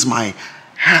raise my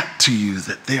hat to you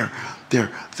that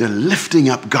they're lifting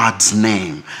up God's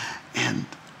name. And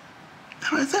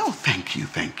I said, oh, thank you.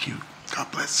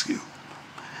 God bless you.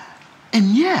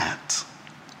 And yet,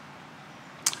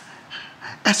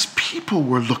 as people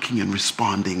were looking and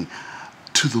responding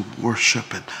to the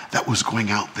worship that was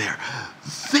going out there,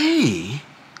 they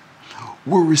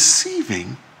were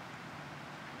receiving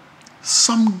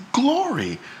some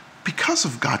glory because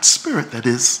of God's Spirit that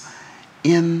is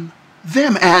in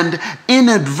them. And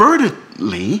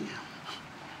inadvertently,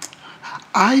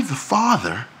 I, the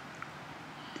father,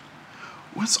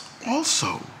 was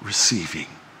also receiving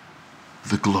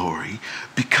the glory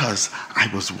because I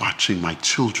was watching my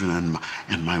children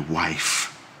and my wife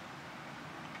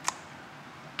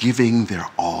giving their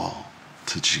all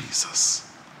to Jesus.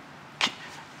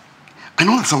 I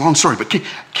know that's a long story, but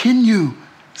can you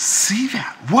see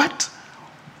that? What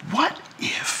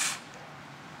if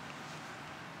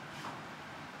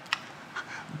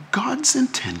God's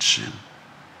intention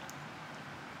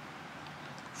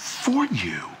for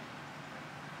you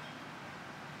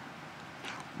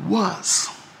was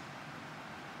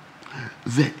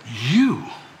that you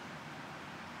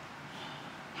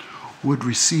would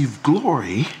receive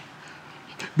glory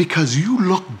because you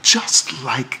look just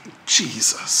like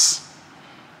Jesus?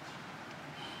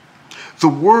 The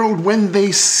world, when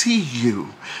they see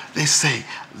you, they say,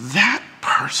 that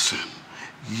person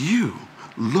you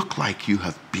look like you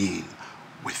have been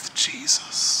with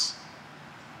Jesus.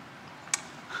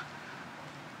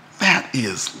 That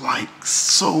is like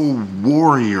so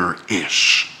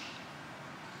warrior-ish.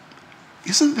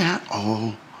 Isn't that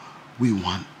all we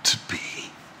want to be?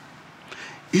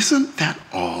 Isn't that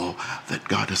all that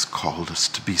God has called us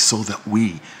to be, so that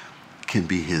we can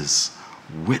be his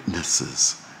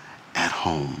witnesses at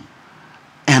home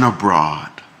and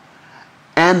abroad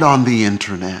and on the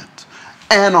internet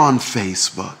and on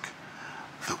Facebook,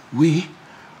 that we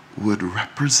would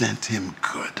represent him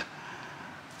good,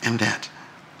 and that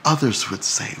others would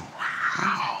say,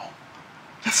 wow,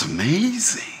 that's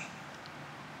amazing.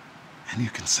 And you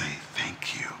can say,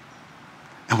 thank you.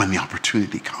 And when the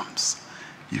opportunity comes,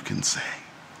 you can say,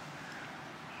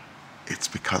 it's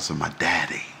because of my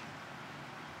daddy.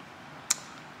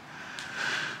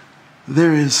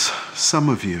 There is some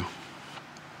of you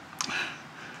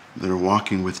that are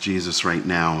walking with Jesus right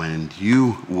now, and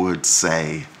you would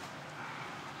say,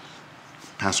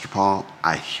 Pastor Paul,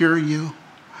 I hear you,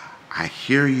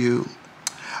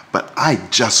 but I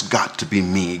just got to be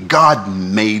me. God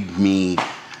made me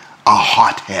a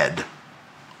hothead.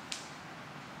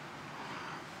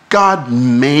 God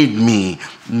made me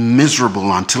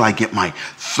miserable until I get my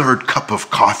third cup of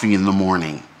coffee in the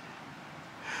morning.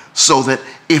 So that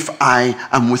if I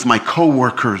am with my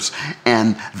coworkers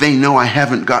and they know I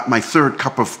haven't got my third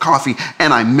cup of coffee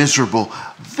and I'm miserable,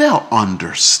 they'll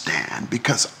understand,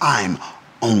 because I'm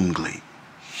only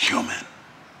human.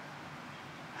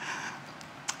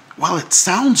 Well, it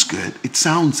sounds good. It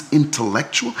sounds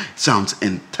intellectual. It sounds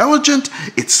intelligent.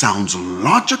 It sounds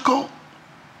logical.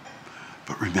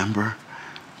 But remember,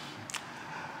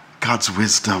 God's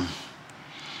wisdom,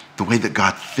 the way that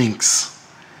God thinks,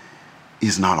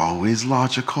 is not always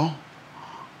logical,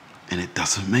 and it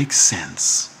doesn't make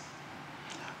sense.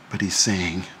 But he's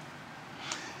saying,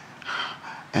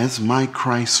 as my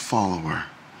Christ follower,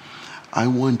 I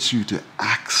want you to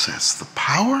access the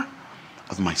power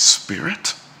of my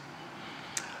Spirit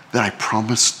that I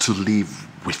promised to leave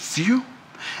with you,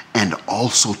 and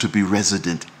also to be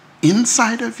resident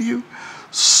inside of you,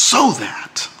 so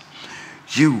that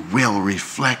you will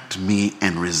reflect me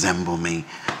and resemble me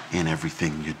in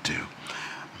everything you do.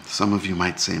 Some of you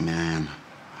might say, man,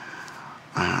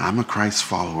 I'm a Christ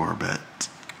follower, but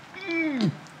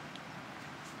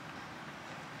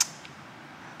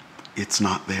it's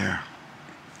not there.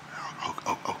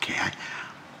 Okay,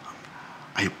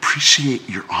 I appreciate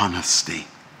your honesty,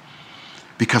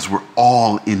 because we're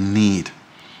all in need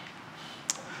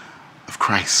of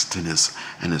Christ and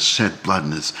his shed blood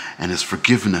and his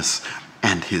forgiveness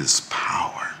and his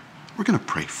power. We're going to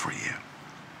pray for you.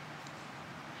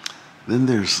 Then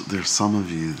there's some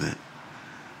of you that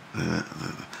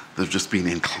have just been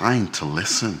inclined to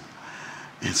listen,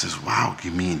 and says, wow,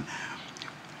 you mean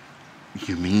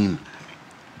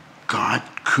God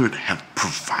could have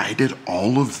provided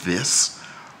all of this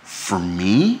for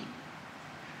me?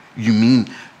 You mean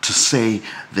to say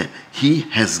that he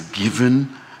has given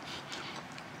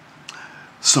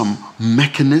some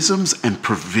mechanisms and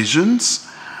provisions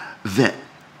that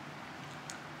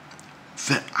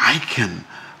I can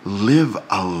live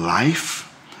a life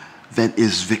that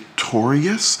is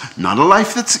victorious, not a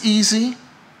life that's easy,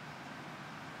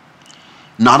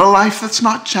 not a life that's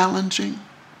not challenging,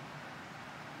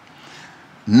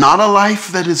 not a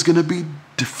life that is going to be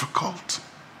difficult,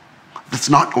 that's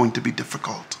not going to be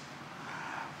difficult,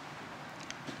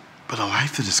 but a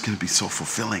life that is going to be so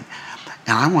fulfilling.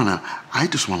 And I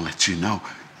just want to let you know,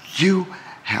 you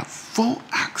have full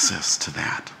access to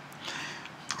that.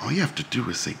 All you have to do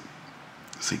is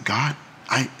say, God,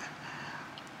 I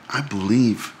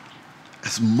believe,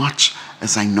 as much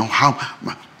as I know how,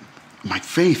 my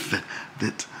faith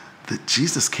that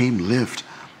Jesus came, lived,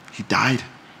 he died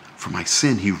for my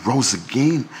sin, he rose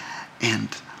again, and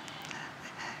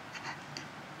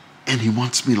he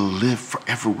wants me to live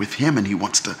forever with him, and he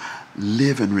wants to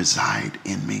live and reside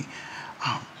in me.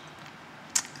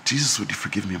 Jesus, would you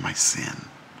forgive me of my sin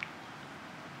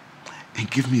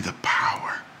and give me the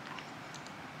power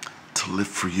to live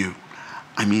for you?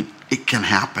 I mean, it can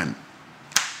happen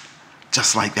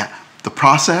just like that. The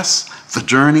process, the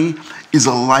journey, is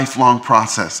a lifelong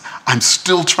process. I'm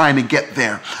still trying to get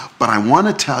there, but I want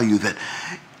to tell you that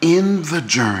in the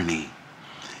journey,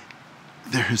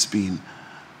 there has been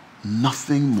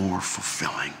nothing more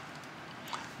fulfilling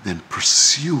than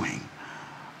pursuing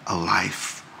a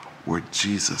life where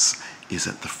Jesus is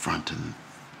at the front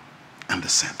and the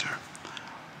center.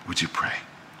 Would you pray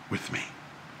with me?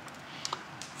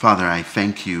 Father, I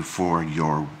thank you for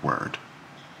your word.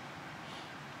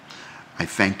 I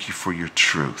thank you for your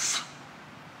truth.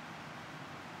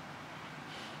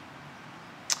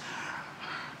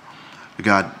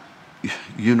 God,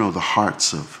 you know the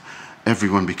hearts of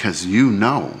everyone because you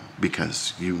know.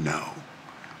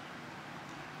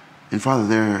 And Father,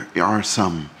 there are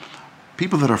some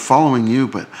people that are following you,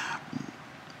 but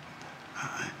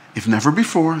if never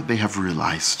before, they have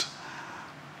realized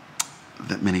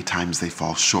that many times they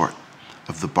fall short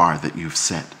of the bar that you've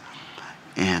set.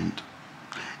 And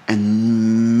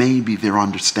maybe they're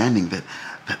understanding that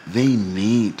they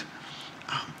need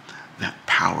that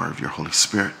power of your Holy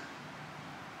Spirit.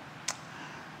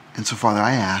 And so, Father,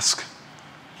 I ask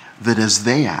that as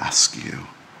they ask you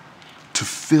to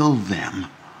fill them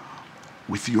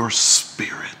with your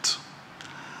Spirit,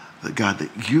 that God,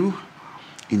 that you,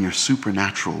 in your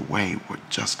supernatural way, would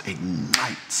just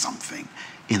ignite something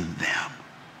in them.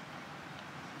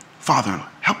 Father,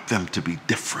 help them to be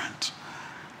different.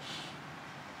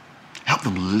 Help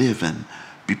them live and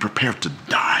be prepared to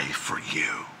die for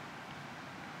you.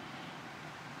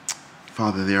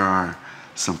 Father, there are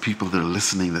some people that are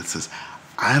listening that says,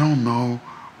 I don't know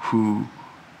who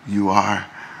you are,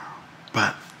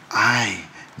 but I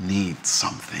need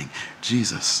something.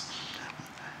 Jesus,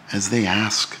 as they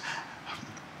ask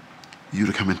you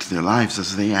to come into their lives,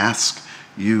 as they ask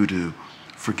you to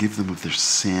forgive them of their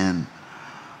sin,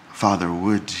 Father,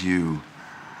 would you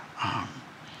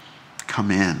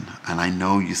come in? And I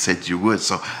know you said you would,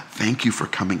 so thank you for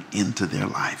coming into their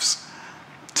lives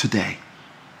today,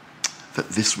 that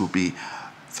this will be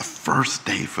the first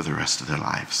day for the rest of their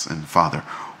lives. And Father,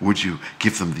 would you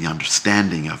give them the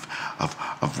understanding of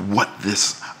what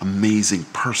this amazing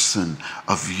person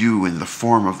of you in the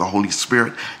form of the Holy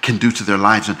Spirit can do to their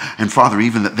lives. And Father,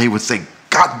 even that they would say,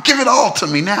 God, give it all to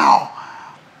me now.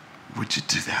 Would you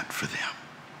do that for them?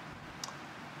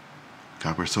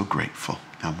 God, we're so grateful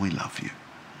and we love you.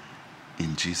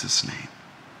 In Jesus' name,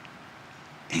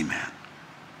 amen.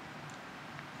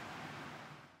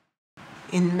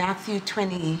 In Matthew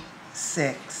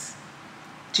 26,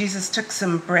 Jesus took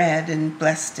some bread and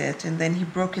blessed it, and then he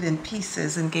broke it in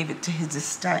pieces and gave it to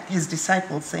his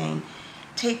disciples, saying,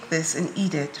 "Take this and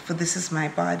eat it, for this is my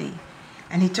body."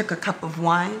 And he took a cup of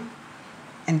wine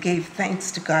and gave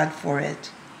thanks to God for it.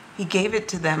 He gave it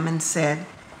to them and said,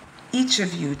 "Each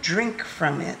of you drink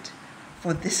from it,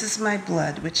 for this is my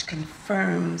blood, which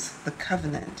confirms the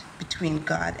covenant between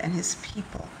God and his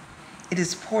people. It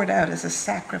is poured out as a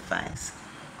sacrifice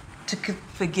to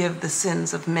forgive the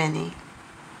sins of many."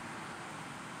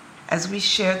 As we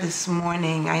share this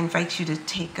morning, I invite you to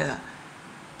take a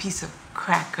piece of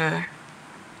cracker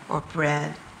or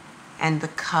bread and the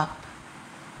cup.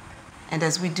 And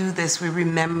as we do this, we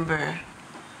remember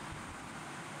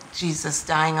Jesus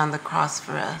dying on the cross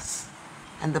for us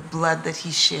and the blood that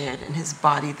he shed and his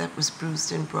body that was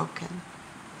bruised and broken.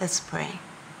 Let's pray.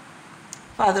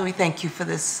 Father, we thank you for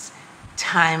this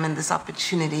time and this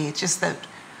opportunity, just that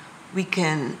we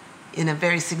can, in a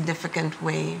very significant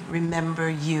way, remember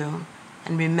you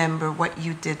and remember what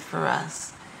you did for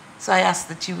us. So I ask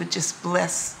that you would just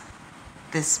bless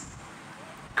this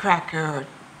cracker or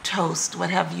toast, what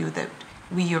have you, that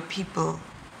we, your people,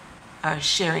 are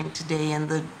sharing today, and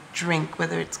the drink,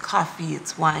 whether it's coffee,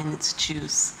 it's wine, it's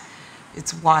juice,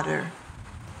 it's water.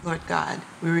 Lord God,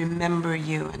 we remember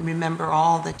you and remember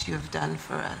all that you have done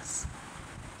for us.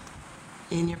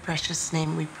 In your precious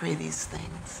name we pray these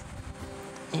things.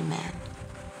 Amen.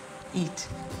 Eat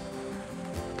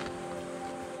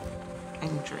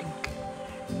and drink.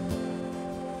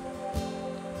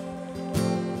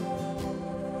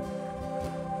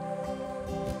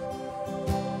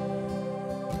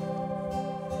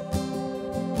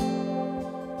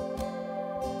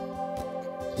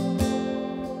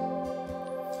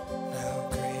 How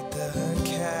great the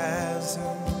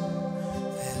chasm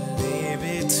that lay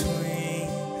between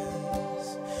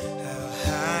us, how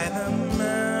high the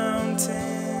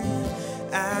mountain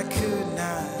I could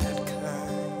not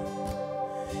climb.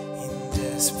 In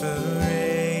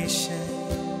desperation,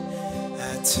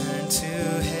 I turned to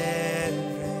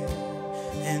heaven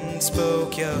and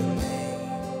spoke your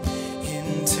name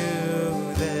into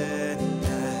the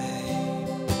night.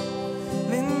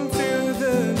 Then through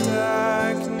the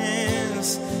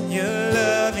darkness, your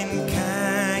loving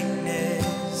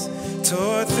kindness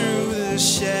tore through the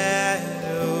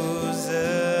shadows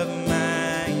of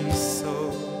my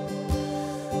soul.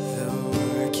 The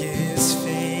work is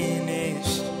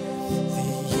finished, the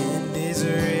end is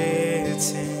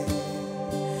written.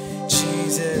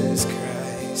 Jesus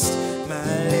Christ,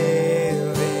 my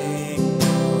living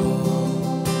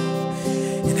hope.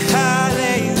 And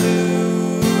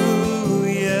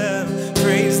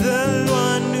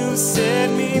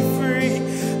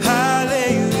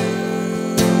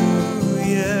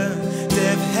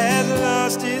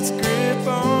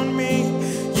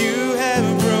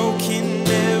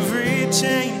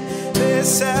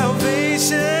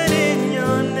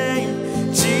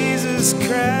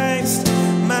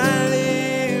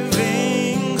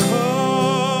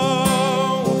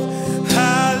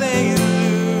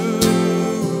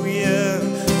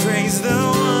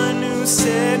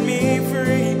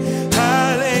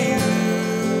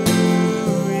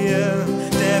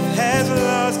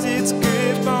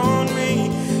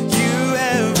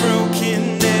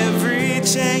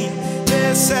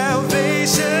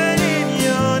salvation in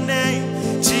your name,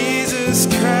 Jesus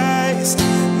Christ,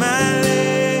 my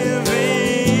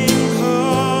living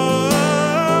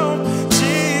hope.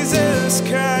 Jesus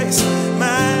Christ,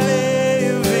 my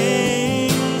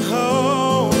living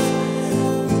hope.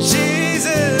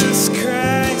 Jesus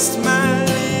Christ, my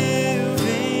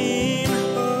living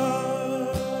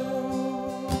hope.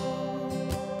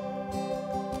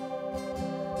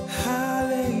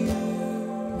 Hallelujah.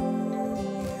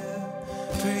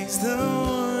 Praise the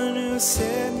one who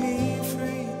set me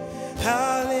free.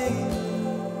 Hallelujah.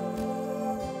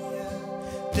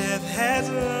 Death has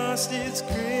lost its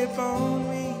grip on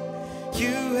me.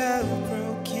 You have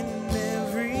broken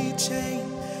every chain.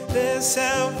 There's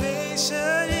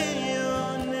salvation in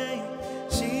your name,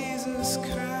 Jesus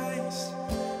Christ,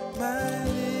 my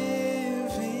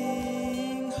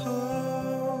living hope.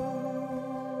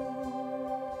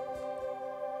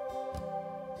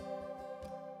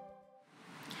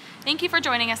 Thank you for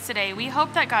joining us today. We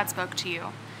hope that God spoke to you.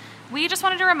 We just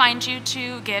wanted to remind you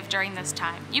to give during this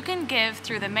time. You can give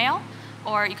through the mail,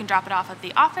 or you can drop it off at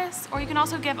the office, or you can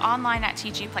also give online at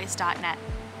tgplace.net.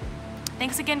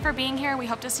 Thanks again for being here. We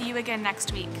hope to see you again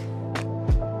next week.